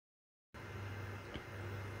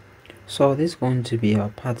So this is going to be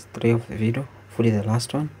part 3 of the video, fully the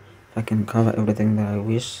last one. If I can cover everything that I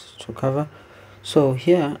wish to cover. So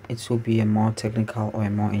here it will be a more technical or a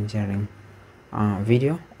more engineering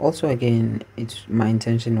video. Also, again, it's my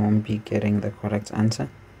intention won't be getting the correct answer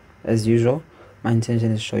as usual. My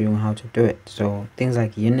intention is to show you how to do it. So things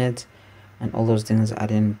like units and all those things I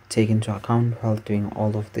didn't take into account while doing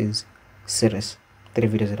all of these series 3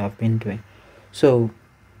 videos that I've been doing. So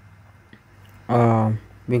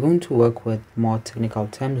we're going to work with more technical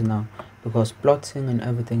terms now because plotting and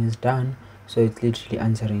everything is done, so it's literally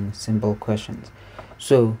answering simple questions.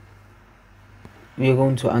 So we're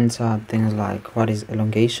going to answer things like, what is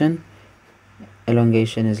elongation?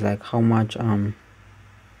 Elongation is like how much let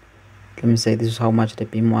me say this is how much the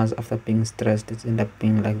beam was after being stressed. It ended up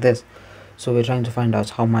being like this. So we're trying to find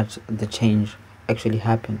out how much the change actually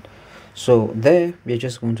happened. So there we're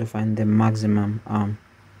just going to find the maximum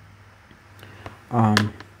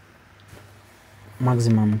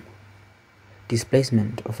maximum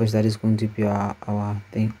displacement, of which that is going to be our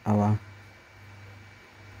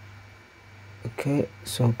okay.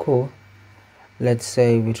 So cool, let's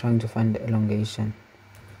say we're trying to find the elongation,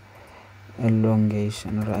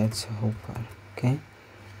 right? So okay,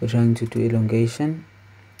 we're trying to do elongation.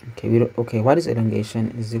 Okay, what is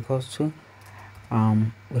elongation is equals to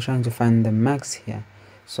we're trying to find the max here.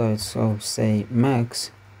 So it's say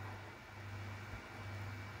max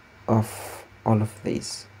of all of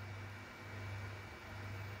these.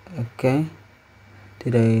 Okay,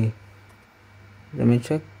 let me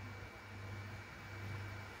check.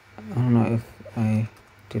 I don't know if I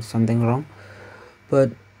did something wrong,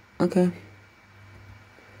 but okay,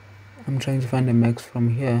 I'm trying to find the max from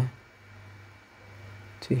here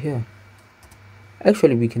to here.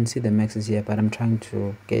 Actually, we can see the maxes here, but I'm trying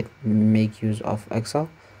to make use of Excel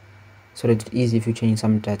so that it's easy. If you change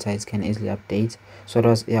some data, it can easily update. So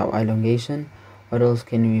that's our elongation. What else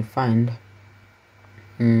can we find?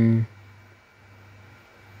 We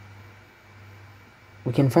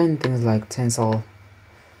can find things like tensile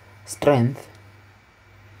strength.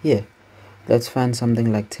 Yeah, let's find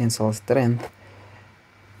something like tensile strength.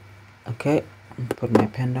 Okay, put my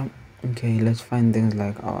pen down. Okay, let's find things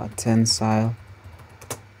like our tensile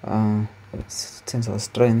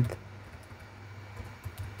strength.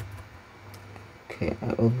 Okay,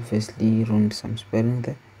 I obviously ruined some spelling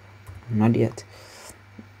there. Not yet.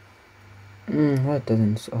 What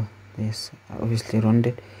doesn't? Oh yes, I obviously ruined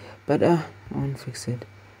it, but I won't fix it.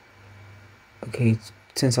 Okay,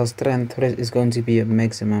 tensile strength is going to be a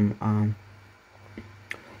maximum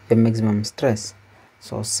stress.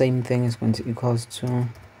 So same thing is going to equals to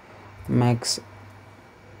max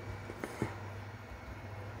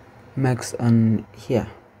on here.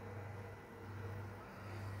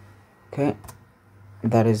 Okay,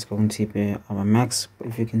 that is going to be our max.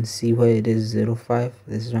 If you can see where it is 0.5,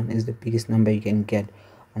 this one is the biggest number you can get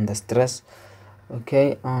on the stress.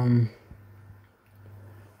 Okay, what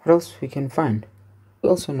else we can find? We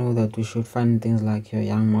also know that we should find things like your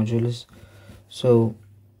Young modulus. So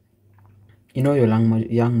you know your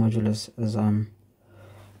Young modulus is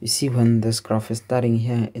you see when this graph is starting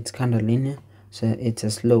here, it's kind of linear, so it's a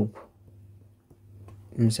slope.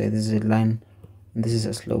 Let me say this is a line, and this is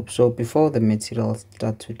a slope. So before the material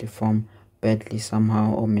starts to deform badly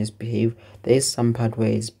somehow or misbehave, there is some part where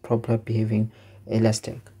it's proper behaving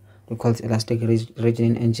elastic. We call it elastic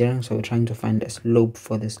region in engineering. So we're trying to find a slope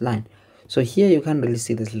for this line. So here you can't really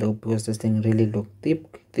see the slope because this thing really look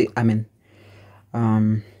deep. I mean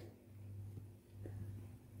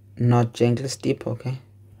not gently steep. Okay,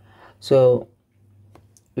 so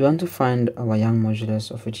we want to find our Young modulus,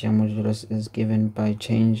 of which Young modulus is given by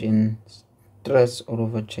change in stress or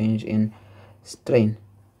over change in strain,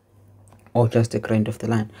 or just the current of the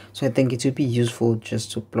line. So I think it would be useful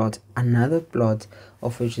just to plot another plot,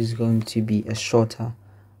 of which is going to be a shorter,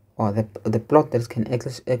 or the plot that can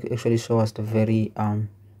actually show us the very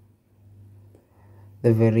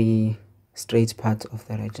straight part of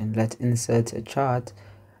the region. Let's insert a chart,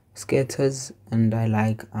 scatters, and I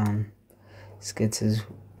like scatters.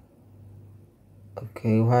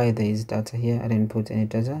 Okay, why there is data here? I didn't put any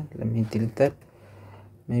data. Let me delete that.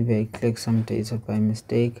 Maybe I clicked some data by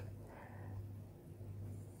mistake.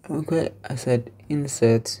 Okay, I said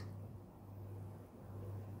insert.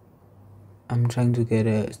 I'm trying to get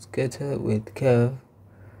a scatter with curve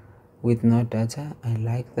with no data. I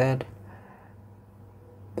like that.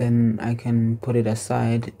 Then I can put it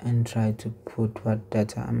aside and try to put what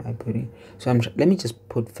data am I putting. So let me just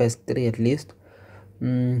put first 3 at least.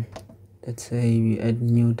 Let's say we add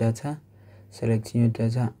new data, select new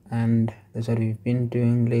data, and that's what we've been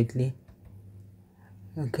doing lately.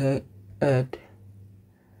 Okay, add,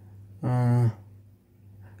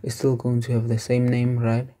 it's still going to have the same name,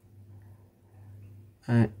 right?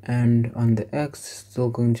 And on the X, still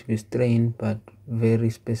going to be strain, but very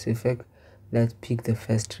specific. Let's pick the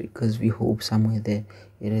first tree because we hope somewhere there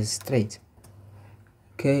it is straight.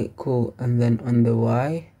 Okay, cool. And then on the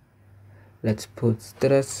Y, let's put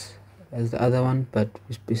stress as the other one, but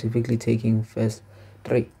we're specifically taking first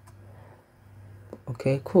tree.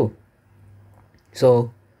 Okay, cool.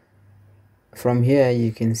 So from here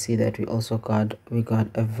you can see that we got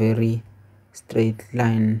a very straight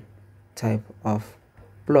line type of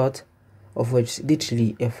plot, of which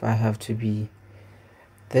literally, if I have to be,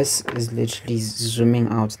 this is literally zooming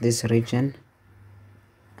out this region,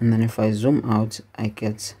 and then if I zoom out I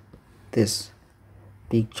get this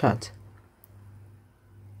big chart,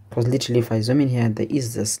 because literally if I zoom in here there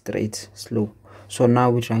is the straight slope. So now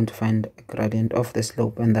we're trying to find a gradient of the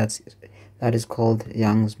slope, and that is called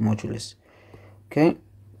Young's modulus. Okay,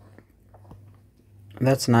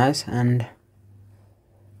 that's nice, and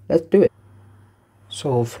let's do it.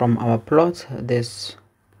 So from our plot, this,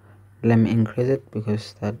 let me increase it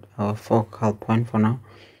because that's our focal point for now.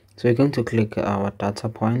 So we're going to click our data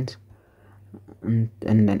point, and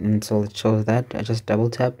then until it shows that, I just double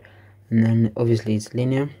tap, and then obviously it's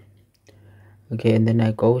linear. Okay, and then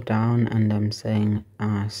I go down and I'm saying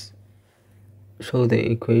show the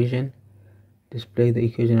equation, display the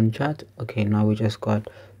equation on chart. Okay, now we just got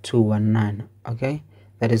 219. Okay,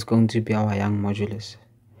 that is going to be our Young modulus.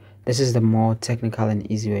 This is the more technical and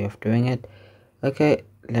easy way of doing it. Okay,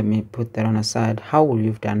 let me put that on a side. How would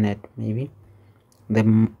you've done it? Maybe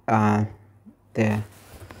the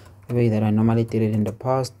way that I normally did it in the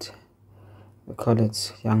past, we call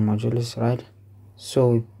it Young modulus, right?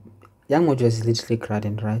 So Young modulus is literally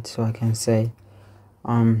gradient, right? So I can say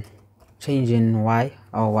change in y.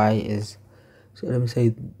 Our y is, so let me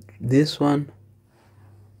say this one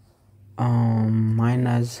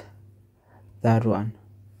minus that one.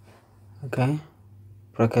 Okay,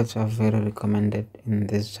 brackets are very recommended in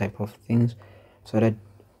this type of things, so that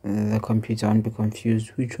the computer won't be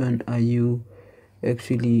confused which one are you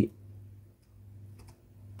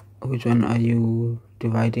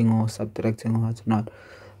dividing or subtracting or what's not.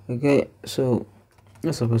 Okay, so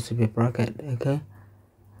it's supposed to be a bracket. Okay,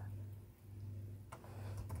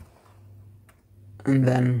 and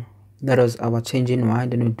then that was our change in y.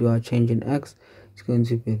 Then we do our change in x. It's going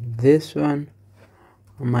to be this one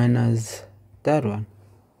minus that one.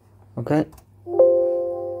 Okay,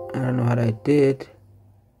 I don't know what I did.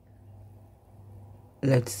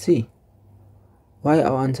 Let's see why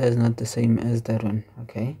our answer is not the same as that one.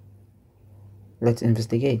 Okay, let's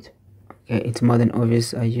investigate. Okay, it's more than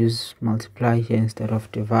obvious. I use multiply here instead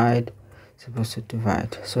of divide. It's supposed to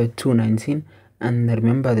divide, so 219, and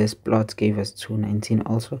remember this plot gave us 219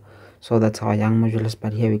 also, so that's our Young modulus,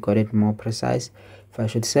 but here we got it more precise, if I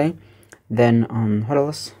should say. Then what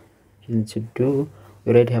else you need to do?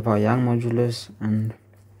 We already have our Young modulus, and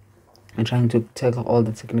I'm trying to tackle all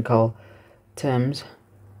the technical terms.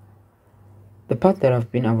 The part that I've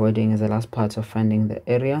been avoiding is the last part of finding the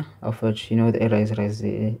area, of which, the area is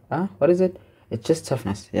what is it? It's just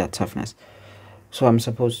toughness. Yeah, toughness. So I'm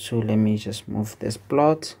supposed to, let me just move this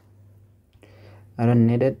plot. I don't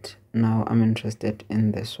need it. Now I'm interested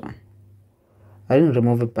in this one. I didn't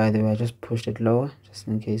remove it, by the way. I just pushed it lower, just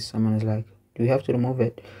in case someone is like, do we have to remove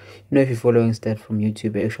it? If you're following stuff from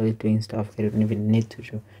YouTube, you're actually doing stuff they don't even need to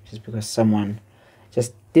do, just because someone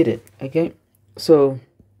just did it. Okay, so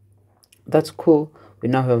that's cool. We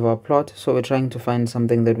now have our plot, so we're trying to find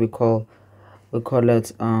something that we call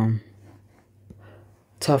it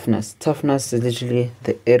toughness. Toughness is literally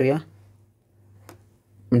the area.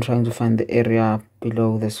 I'm trying to find the area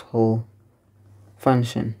below this whole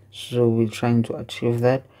function, so we're trying to achieve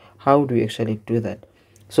that. How do we actually do that?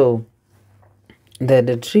 So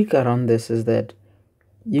the trick around this is that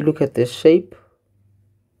you look at this shape.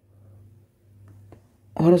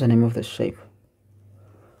 What is the name of this shape?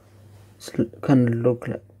 It can look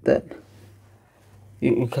like that.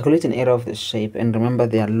 You calculate an area of this shape, and remember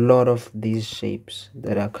there are a lot of these shapes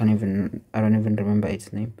that I don't even remember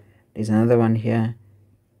its name. There's another one here.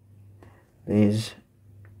 There's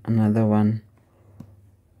another one.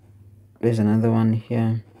 There's another one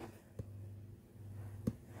here.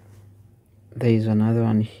 There's another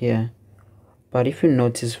one here. But if you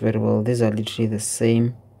notice very well, these are literally the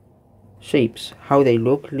same shapes. How they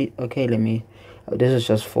look, okay, this is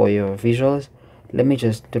just for your visuals. Let me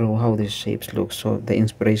just draw how these shapes look, so the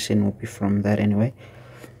inspiration will be from that anyway.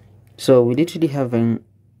 So we're literally having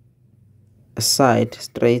a side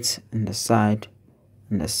straight, and the side,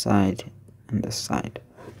 and the side, and the side.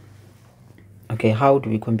 Okay, how do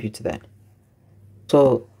we compute that?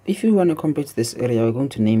 So if you want to complete this area, we're going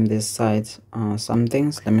to name this side some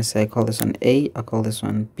things. Let me say I call this one A, I call this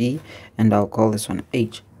one B, and I'll call this one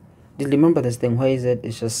H. Remember this thing, where is it?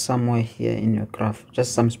 It's just somewhere here in your graph,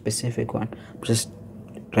 just some specific one, just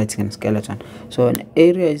writing a skeleton. So an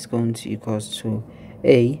area is going to equals to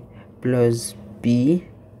A plus B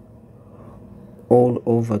all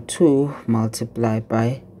over 2 multiplied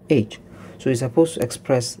by H. So you're supposed to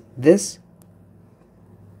express this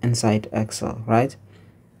inside Excel, right?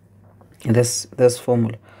 This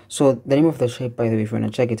formula. So the name of the shape, by the way, if you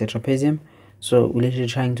want to check it, a trapezium. So we're literally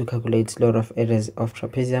trying to calculate a lot of areas of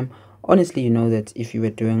trapezium. Honestly, you know that if you were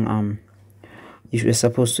doing if you're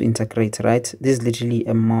supposed to integrate, right, this is literally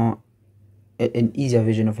an easier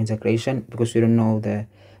version of integration, because you don't know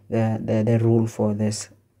the rule for this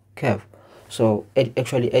curve. So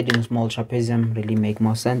actually adding small trapezium really make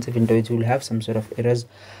more sense, even though it will have some sort of errors,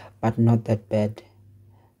 but not that bad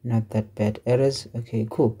errors. Okay,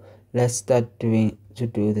 cool. Let's start do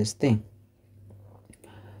this thing.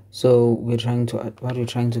 So we're trying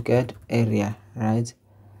to get area, right?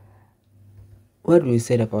 What we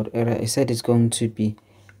said about area, I said it's going to be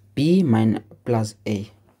B minus plus A.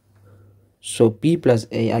 So B plus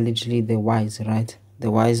A are literally the y's, right? The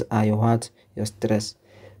y's are your what? Your stress.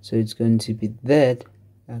 So it's going to be that.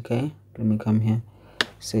 Okay, let me come here.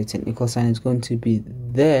 So it's an equal sign. It's going to be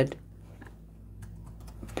that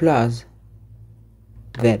plus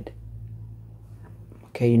that.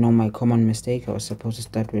 Okay, you know my common mistake, I was supposed to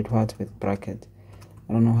start with what? With bracket.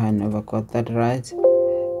 I don't know how I never got that right.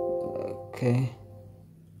 Okay,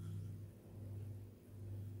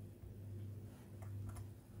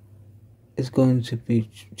 it's going to be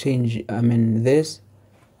this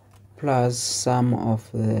plus sum of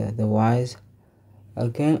the y's.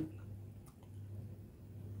 Okay,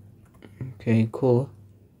 cool.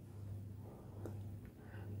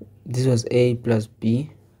 This was A plus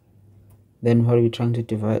B. Then what are we trying to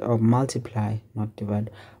divide or multiply? Not divide,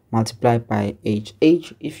 multiply by H.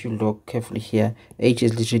 H, if you look carefully here, H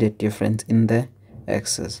is literally the difference in the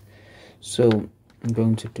x's. So I'm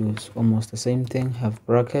going to do almost the same thing. Have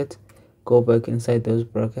bracket, go back inside those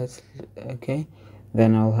brackets. Okay,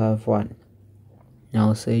 then I'll have one.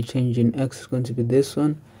 I'll say change in x is going to be this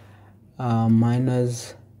one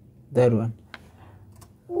minus that one.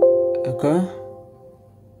 Okay.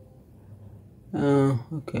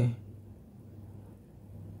 Okay.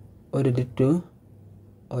 What did it do?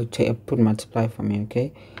 Oh, put multiply for me.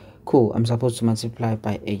 Okay, cool. I'm supposed to multiply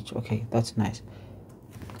by H. Okay, that's nice.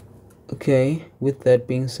 Okay, with that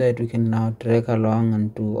being said, we can now drag along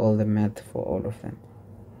and do all the math for all of them.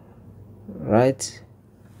 Right?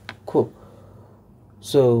 Cool.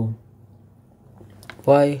 So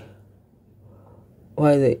why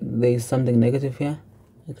there is something negative here?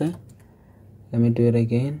 Okay, let me do it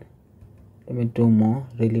again. Let me do more,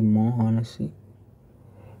 really more, honestly.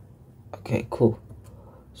 Okay, cool.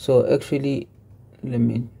 So actually, let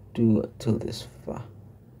me do till this far.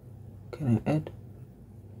 Can I add?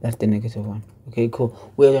 That's the negative one. Okay, cool.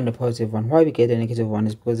 We're on the positive one. Why we get the negative one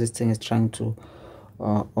is because this thing is trying to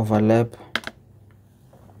overlap.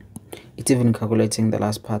 It's even calculating the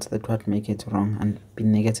last part that would make it wrong and be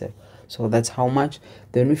negative. So that's how much.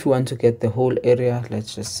 Then if you want to get the whole area,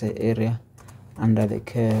 let's just say area under the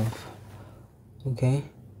curve. Okay,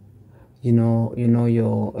 you know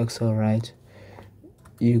your Excel, right?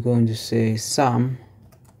 You're going to say sum.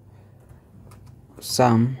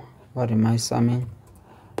 What am I summing?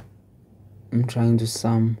 I'm trying to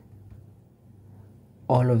sum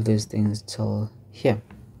all of these things till here.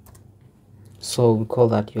 So we call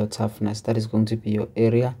that your toughness. That is going to be your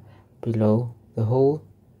area below the whole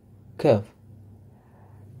curve.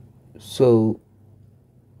 So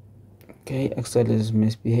okay, Excel is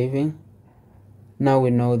misbehaving. Now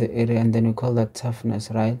we know the area, and then we call that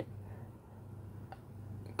toughness, right?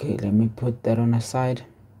 Okay, let me put that on a side.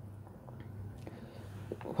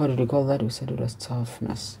 What did we call that? We said it was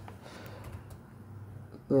toughness.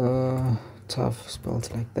 Tough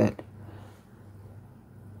spelled like that.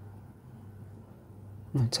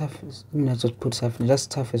 No, tough is, let's just put toughness.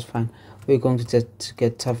 Just tough is fine. We're going to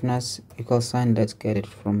get toughness equal sign. Let's get it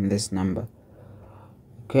from this number.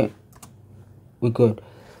 Okay, we're good.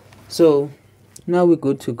 So now we're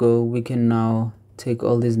good to go. We can now take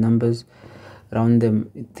all these numbers, round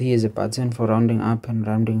them. Here's a button for rounding up and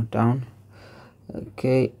rounding down.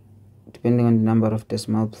 Okay, depending on the number of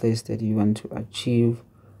decimal place that you want to achieve.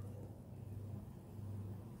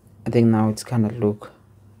 I think now it's kind of look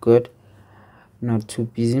good, not too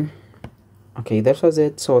busy. Okay, that was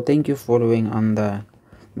it. So thank you for following on the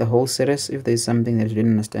whole series. If there's something that you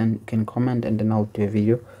didn't understand, you can comment and then I'll do a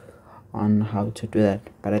video on how to do that,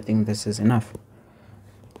 but I think this is enough.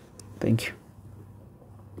 Thank you.